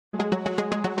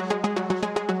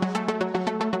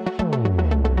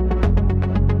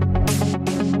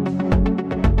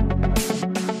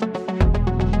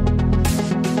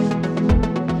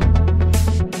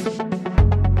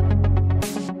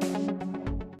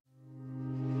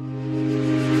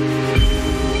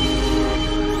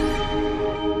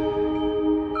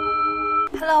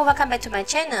Hello, welcome back to my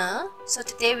channel. So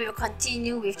today we will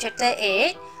continue with chapter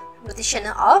 8,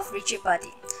 rotational of rigid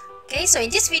body. Okay, so in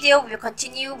this video we will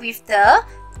continue with the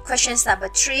questions number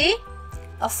 3.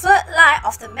 A fluid line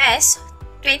of the mass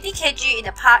 20 kg in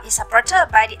the part is supported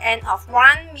by the end of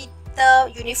 1 meter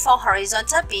uniform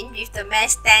horizontal beam with the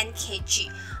mass 10 kg.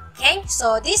 Okay,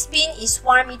 so this beam is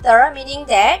 1 meter, meaning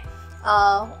that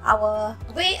our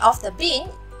weight of the beam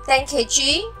 10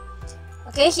 kg.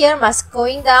 Okay, here must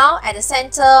going down at the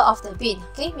center of the beam.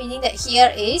 Okay, meaning that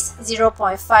here is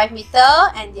 0.5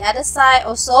 meter and the other side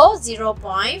also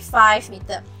 0.5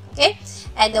 meter. Okay,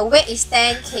 and the weight is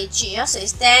 10 kg. So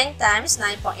it's 10 times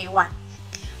 9.81.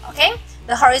 Okay,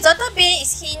 the horizontal beam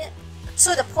is hinged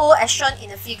to the pole as shown in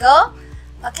the figure.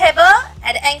 A cable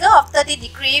at the angle of 30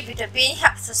 degrees with the beam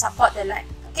helps to support the line.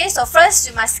 Okay, so first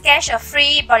we must sketch a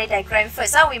free body diagram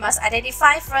first. We must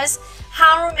identify first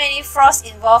how many forces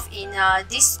involved in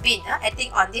this beam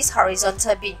acting on this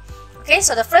horizontal beam. Okay,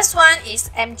 so the first one is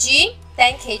mg,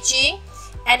 10 kg,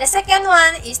 and the second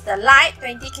one is the light,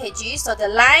 20 kg. So the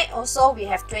light also we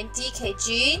have 20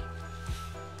 kg.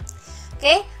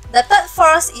 Okay, the third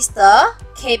force is the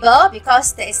cable,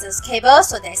 because there is a cable,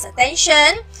 so there is a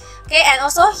tension. Okay, and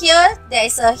also here there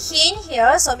is a hinge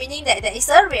here, so meaning that there is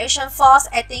a reaction force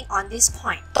acting on this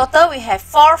point. Total we have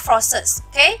 4 forces.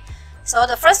 Okay, so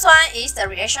the first one is the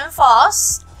reaction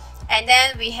force, and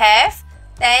then we have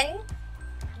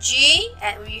 10G,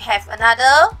 and we have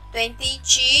another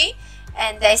 20G,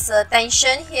 and there is a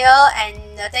tension here, and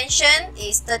the tension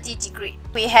is 30 degrees.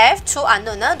 We have 2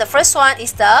 unknown. The first one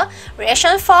is the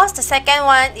reaction force, the second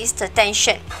one is the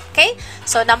tension. Okay,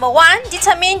 so number 1,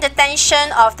 determine the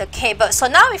tension of the cable. So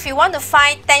now if you want to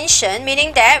find tension,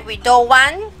 meaning that we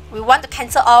want to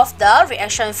cancel off the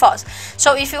reaction force.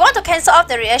 So if you want to cancel off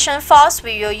the reaction force,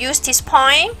 we will use this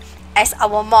point as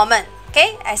our moment.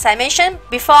 Okay, as I mentioned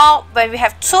before, when we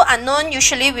have 2 unknown,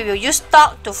 usually we will use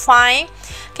torque to find.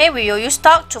 Okay, we will use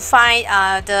torque to find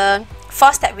the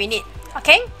force that we need.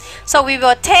 Okay, so we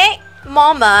will take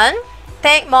moment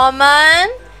at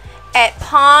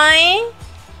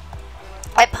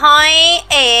point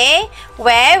A,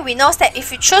 where we know that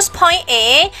if we choose point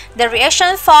A, the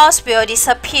reaction force will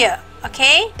disappear.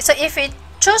 Okay, so if we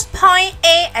choose point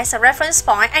A as a reference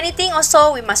point, anything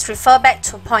also we must refer back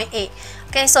to point A.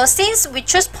 Okay, so since we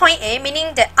choose point A,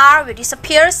 meaning that R will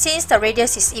disappear since the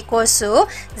radius is equal to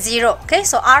 0. Okay,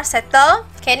 so R settle.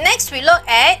 Okay, next we look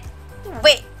at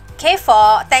weight. Okay,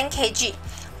 for 10 kg.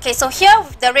 Okay, so here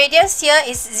the radius here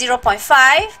is 0.5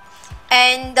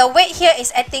 and the weight here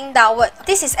is acting downward.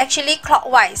 This is actually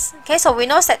clockwise. Okay, so we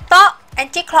know that torque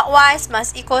anti-clockwise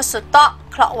must equal to torque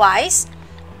clockwise,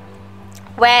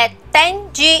 where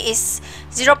 10G is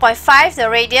 0.5 the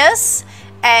radius,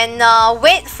 and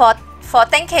weight for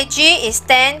 10 kg is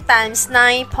 10 times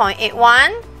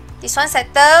 9.81. This one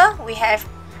settle. We have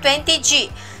 20G.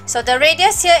 So the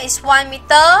radius here is 1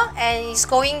 meter and it's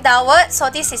going downward. So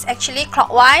this is actually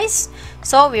clockwise.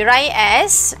 So we write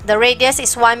as the radius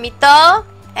is 1 meter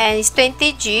and it's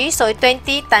 20G. So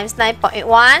 20 times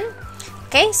 9.81.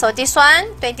 Okay, so this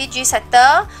one 20G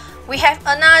settle. We have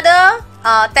another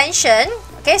tension.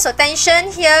 Okay, so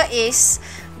tension here is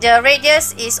the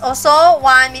radius is also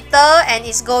 1 meter and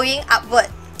is going upward.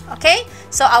 Okay,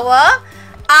 so our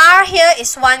R here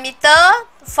is 1 meter,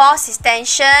 force is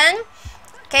tension.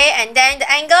 Okay, and then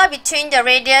the angle between the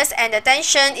radius and the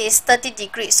tension is 30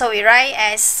 degrees. So we write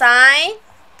as sine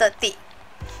 30.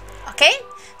 Okay,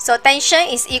 so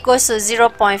tension is equal to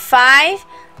 0.5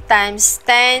 times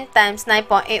 10 times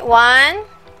 9.81.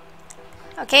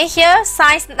 Okay, here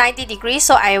sine 90 degrees,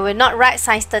 so I will not write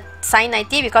sine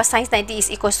 90 because sine 90 is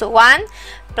equal to 1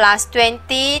 plus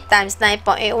 20 times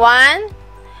 9.81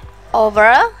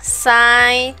 over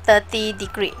sine 30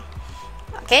 degree.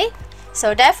 Okay,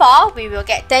 so therefore we will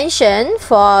get tension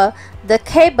for the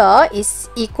cable is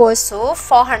equal to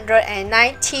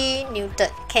 490 Newton.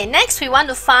 Okay, next we want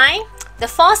to find the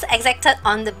force exerted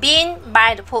on the beam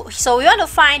by the pole. So we want to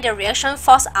find the reaction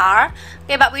force R.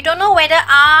 Okay, but we don't know whether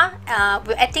R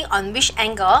will acting on which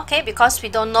angle. Okay, because we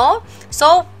don't know.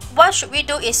 So what should we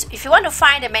do is, if you want to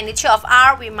find the magnitude of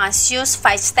R, we must use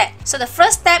 5 steps. So the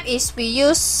first step is we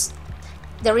use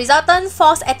the resultant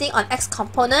force acting on X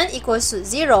component equals to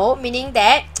 0, meaning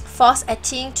that force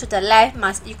acting to the left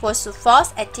must equal to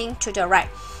force acting to the right.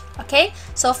 Okay,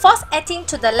 so force acting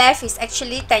to the left is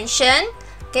actually tension.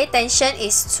 Okay, tension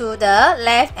is to the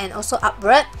left and also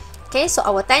upward. Okay, so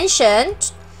our tension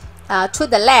to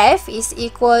the left is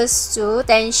equals to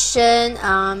tension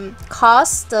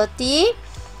cos 30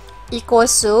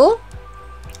 equals to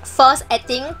force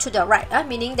acting to the right,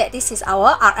 meaning that this is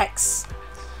our Rx.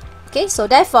 Okay, so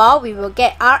therefore we will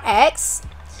get Rx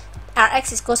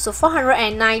is equals to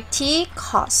 490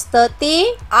 cos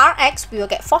 30. Rx we will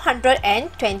get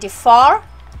 424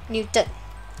 Newton.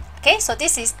 Okay, so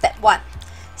this is step 1.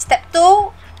 Step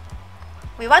 2,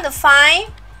 we want to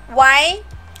find Y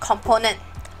component.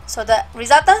 So the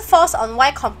resultant force on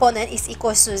Y component is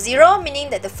equals to 0, meaning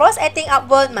that the force acting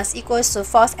upward must equals to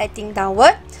force acting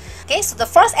downward. Okay, so the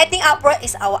force acting upward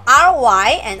is our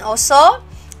Ry and also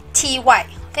Ty.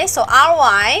 Okay, so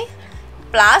Ry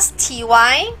plus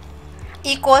Ty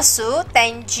equals to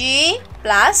 10G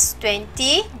plus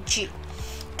 20G.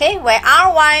 Okay, where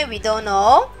Ry we don't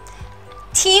know.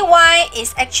 Ty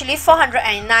is actually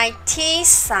 490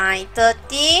 sine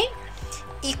 30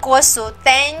 equals to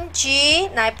 10G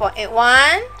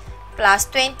 9.81 plus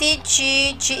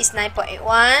 20G, G is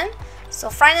 9.81. So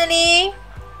finally,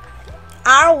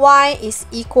 Ry is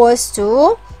equals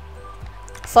to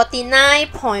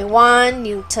 49.1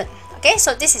 Newton. Okay,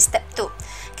 so this is step 2.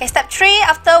 Okay, step 3,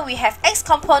 after we have X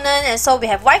component and so we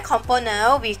have Y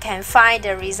component, we can find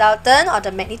the resultant or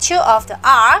the magnitude of the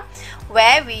R,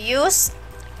 where we use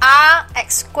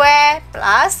Rx square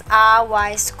plus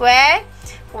Ry square,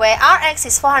 where Rx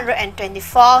is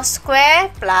 424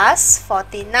 square plus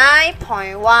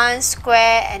 49.1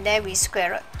 square, and then we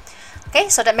square it. Okay,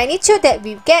 so the magnitude that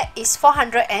we get is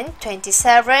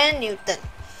 427 Newton.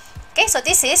 Okay, so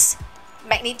this is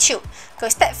magnitude. Okay,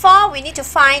 step 4, we need to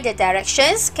find the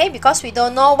directions, okay, because we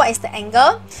don't know what is the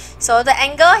angle. So the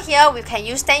angle here, we can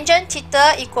use tangent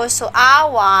theta equals to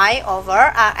Ry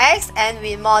over Rx and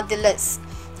with modulus.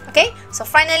 Okay, so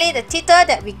finally the theta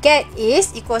that we get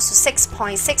is equals to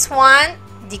 6.61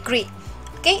 degree.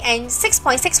 Okay, and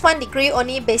 6.61 degree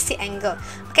only basic angle.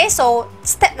 Okay, so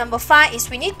step number 5 is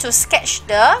we need to sketch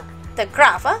the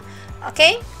graph,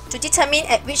 okay, to determine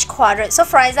at which quadrant. So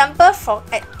for example,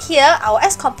 here our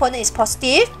X component is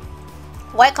positive,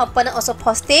 Y component also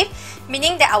positive,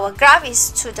 meaning that our graph is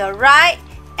to the right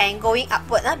and going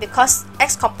upward, because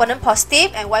X component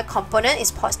positive and Y component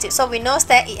is positive. So we know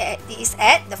that it is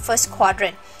at the first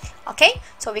quadrant. Okay,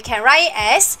 so we can write it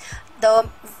as the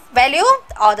value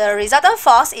or the resultant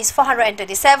force is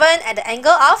 427 at the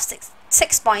angle of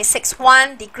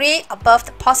 6.61 degree above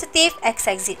the positive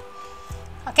x-axis.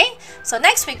 Okay, so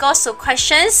next we go to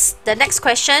questions. The next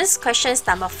questions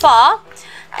number 4.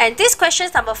 And this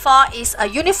question number 4 is a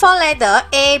uniform ladder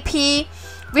AP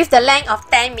with the length of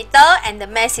 10 meter and the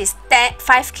mass is 5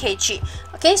 kg.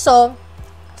 Okay, so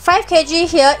 5 kg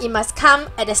here, it must come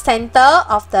at the center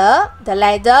of the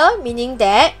ladder, meaning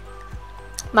that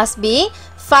must be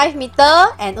 5 meter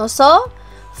and also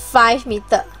 5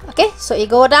 meter. Okay, so it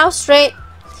go down straight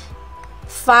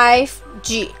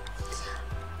 5G.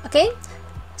 Okay,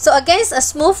 so against a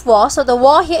smooth wall, so the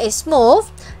wall here is smooth,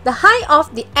 the height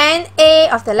of the NA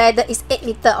of the ladder is 8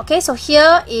 meter. Okay, so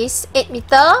here is 8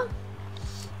 meter.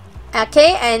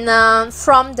 Okay, and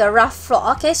from the rough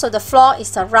floor. Okay, so the floor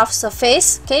is a rough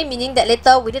surface. Okay, meaning that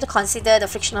later we need to consider the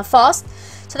frictional force.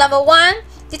 So number 1,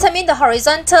 determine the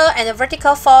horizontal and the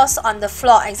vertical force on the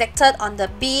floor exerted on the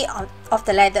B of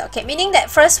the ladder. Okay, meaning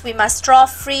that first we must draw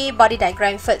free body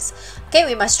diagram first. Okay,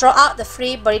 we must draw out the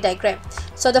free body diagram.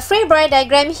 So the free body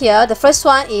diagram here, the first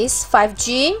one is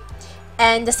 5G,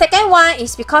 and the second one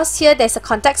is because here there's a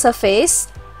contact surface.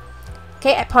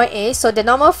 Okay, at point A, so the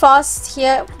normal force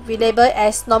here we label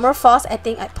as normal force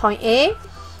acting at point A.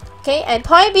 Okay, and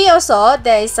point B also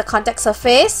there is a contact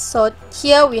surface, so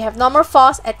here we have normal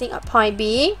force acting at point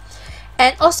B.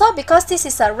 And also because this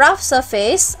is a rough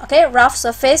surface, okay, rough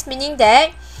surface meaning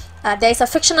that there is a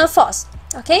frictional force.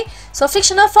 Okay, so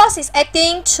frictional force is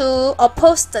acting to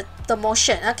oppose the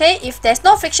motion. Okay, if there's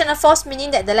no frictional force, meaning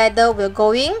that the ladder will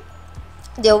going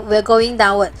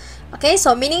downward. Okay,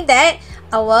 so meaning that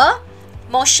our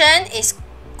motion is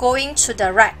going to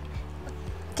the right.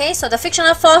 Okay, so the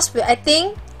frictional force will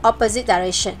acting opposite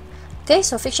direction. Okay,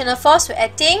 so frictional force will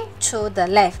acting to the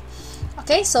left.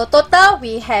 Okay, so total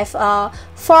we have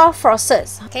 4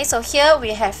 forces. Okay, so here we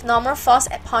have normal force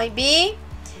at point B,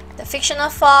 the frictional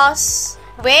force,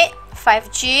 weight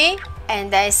 5G,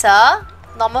 and there is a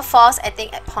normal force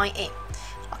acting at point A.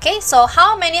 Okay, so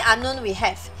how many unknown we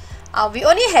have? We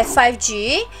only have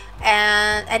 5G,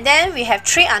 and then we have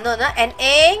 3 unknown,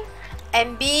 NA,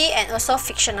 NB, and also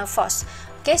frictional force.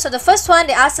 Okay, so the first one,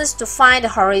 they ask us to find the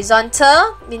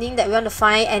horizontal, meaning that we want to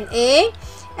find NA,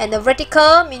 and the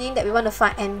vertical meaning that we want to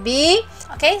find NB.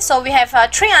 Okay, so we have 3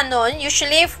 unknown.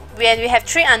 Usually when we have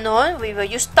 3 unknown, we will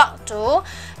use dot to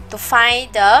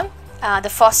find the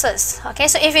forces. Okay,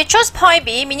 so if you choose point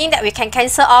B, meaning that we can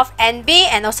cancel off NB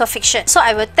and also friction. So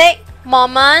I will take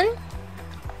moment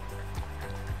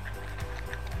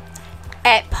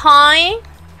at point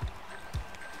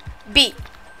B.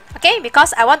 Okay,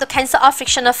 because I want to cancel off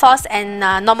frictional force and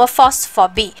normal force for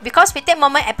B. Because we take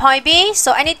moment at point B,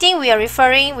 so anything we will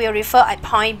refer at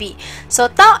point B. So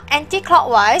torque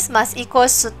anti-clockwise must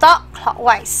equals to torque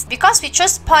clockwise. Because we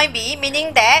choose point B,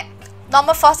 meaning that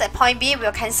normal force at point B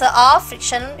will cancel off,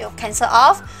 friction will cancel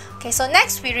off. Okay, so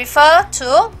next we refer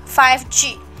to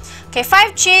 5G. Okay,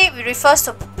 5G we refers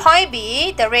to point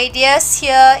B. The radius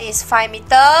here is 5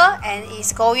 meter and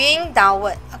is going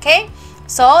downward. Okay,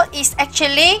 so it's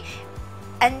actually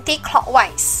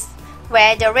anti-clockwise,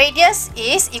 where the radius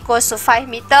is equals to 5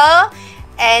 meter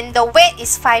and the weight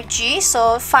is 5G.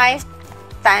 So 5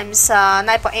 times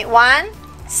 9.81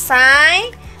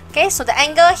 sine. Okay, so the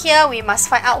angle here we must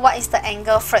find out what is the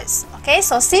angle first. Okay,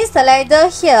 so since the ladder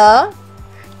here,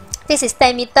 this is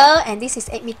 10 meter and this is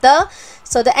 8 meter,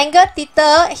 so the angle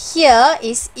theta here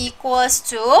is equals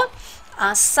to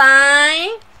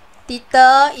sine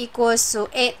theta equals to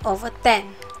 8 over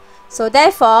 10. So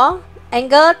therefore,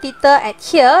 angle theta at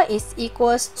here is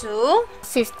equals to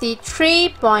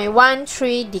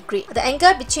 53.13 degree. The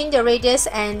angle between the radius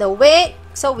and the weight,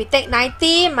 so we take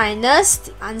 90 minus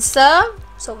the answer.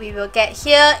 So we will get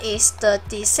here is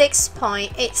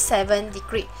 36.87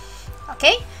 degree.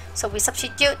 Okay, so we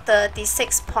substitute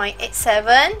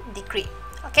 36.87 degree.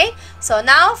 Okay, so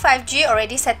now 5G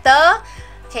already settled.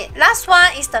 Okay, last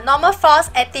one is the normal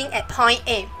force acting at point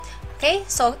A. Okay,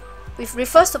 so with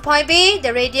refers to point B,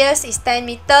 the radius is 10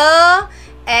 meter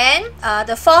and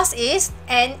the force is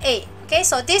NA. Okay,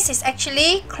 so this is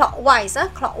actually clockwise.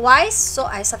 Clockwise, so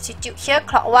I substitute here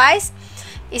clockwise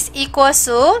is equals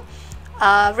to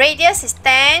radius is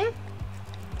 10,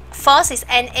 force is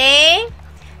NA,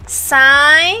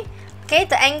 sine. Okay,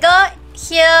 the angle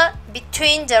here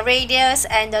between the radius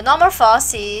and the normal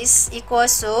force is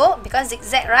equals to, because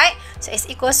zigzag, right? So it's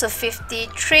equals to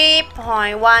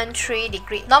 53.13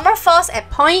 degree. Normal force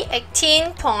at point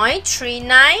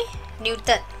 18.39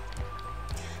 Newton.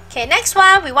 Okay, next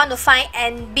one we want to find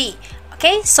NB.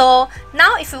 Okay, so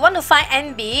now if we want to find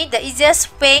NB, the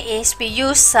easiest way is we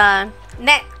use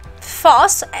net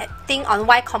force acting on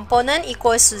y component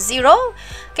equals to 0.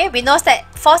 Okay, we know that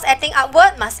force acting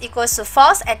upward must equals to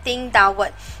force acting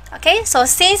downward. Okay, so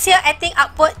since here acting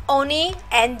upward only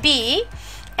NB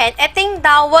and acting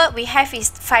downward we have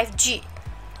is 5G.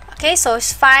 Okay, so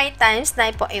it's 5 times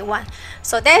 9.81.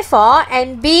 So therefore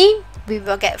NB we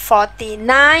will get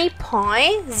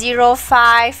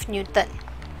 49.05 Newton.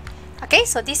 Okay,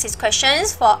 so this is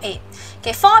questions for A.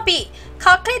 Okay, for B,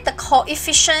 calculate the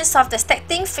coefficients of the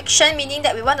static friction, meaning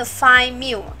that we want to find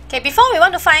mu. Okay, before we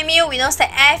want to find mu, we know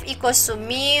that F equals to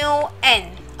mu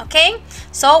n. Okay,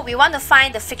 so we want to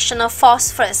find the frictional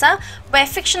force first, where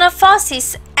frictional force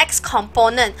is x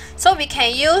component. So we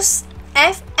can use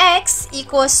Fx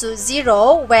equals to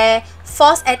 0, where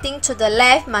force acting to the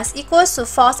left must equals to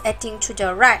force acting to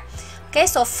the right. Okay,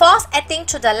 so force acting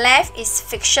to the left is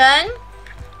friction,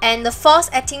 and the force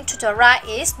acting to the right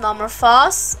is normal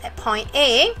force at point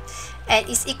A, and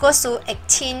is equals to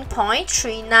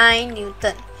 18.39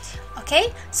 Newton.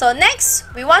 Okay, so next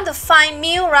we want to find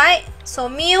mu, right? So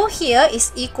mu here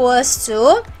is equals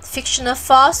to frictional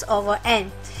force over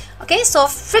n. Okay, so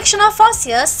frictional force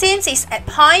here, since it's at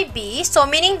point B, so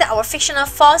meaning that our frictional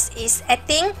force is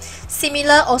acting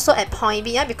similar also at point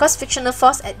B, because frictional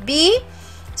force at B,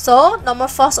 so normal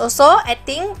force also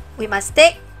acting, we must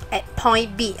take at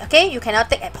point B. Okay, you cannot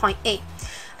take at point A.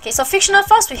 Okay, so frictional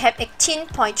force we have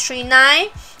 18.39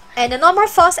 and the normal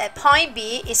force at point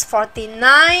B is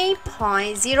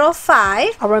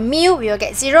 49.05. Our mu will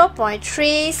get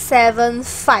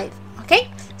 0.375. Okay,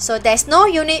 so there's no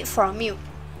unit for mu.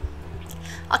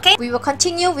 Okay, we will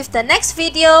continue with the next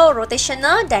video,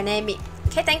 rotational dynamic.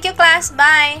 Okay, thank you class.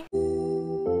 Bye.